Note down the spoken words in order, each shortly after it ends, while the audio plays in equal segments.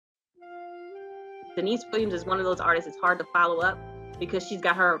Denise Williams is one of those artists. It's hard to follow up because she's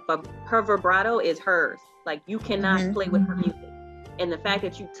got her vibrato is hers. Like you cannot play with her music. And the fact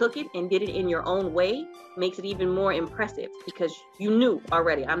that you took it and did it in your own way makes it even more impressive because you knew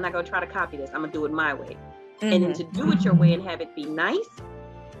already, I'm not going to try to copy this. I'm going to do it my way. And then to do it your way and have it be nice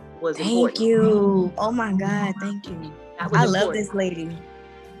was important. Thank you. Oh my God. Thank you. I love this lady.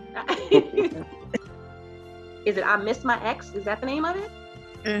 Is it I Miss My Ex? Is that the name of it?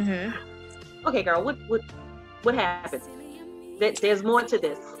 Okay, girl. What happened? There's more to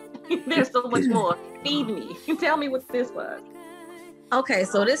this. There's so much more. Feed me. Tell me what this was. Okay,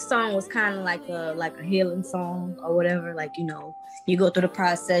 so this song was kind of like a healing song or whatever. Like, you know, you go through the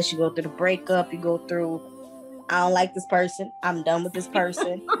process, you go through the breakup, you go through, I don't like this person, I'm done with this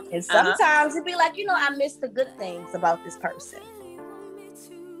person. And sometimes it'd be like, you know, I miss the good things about this person.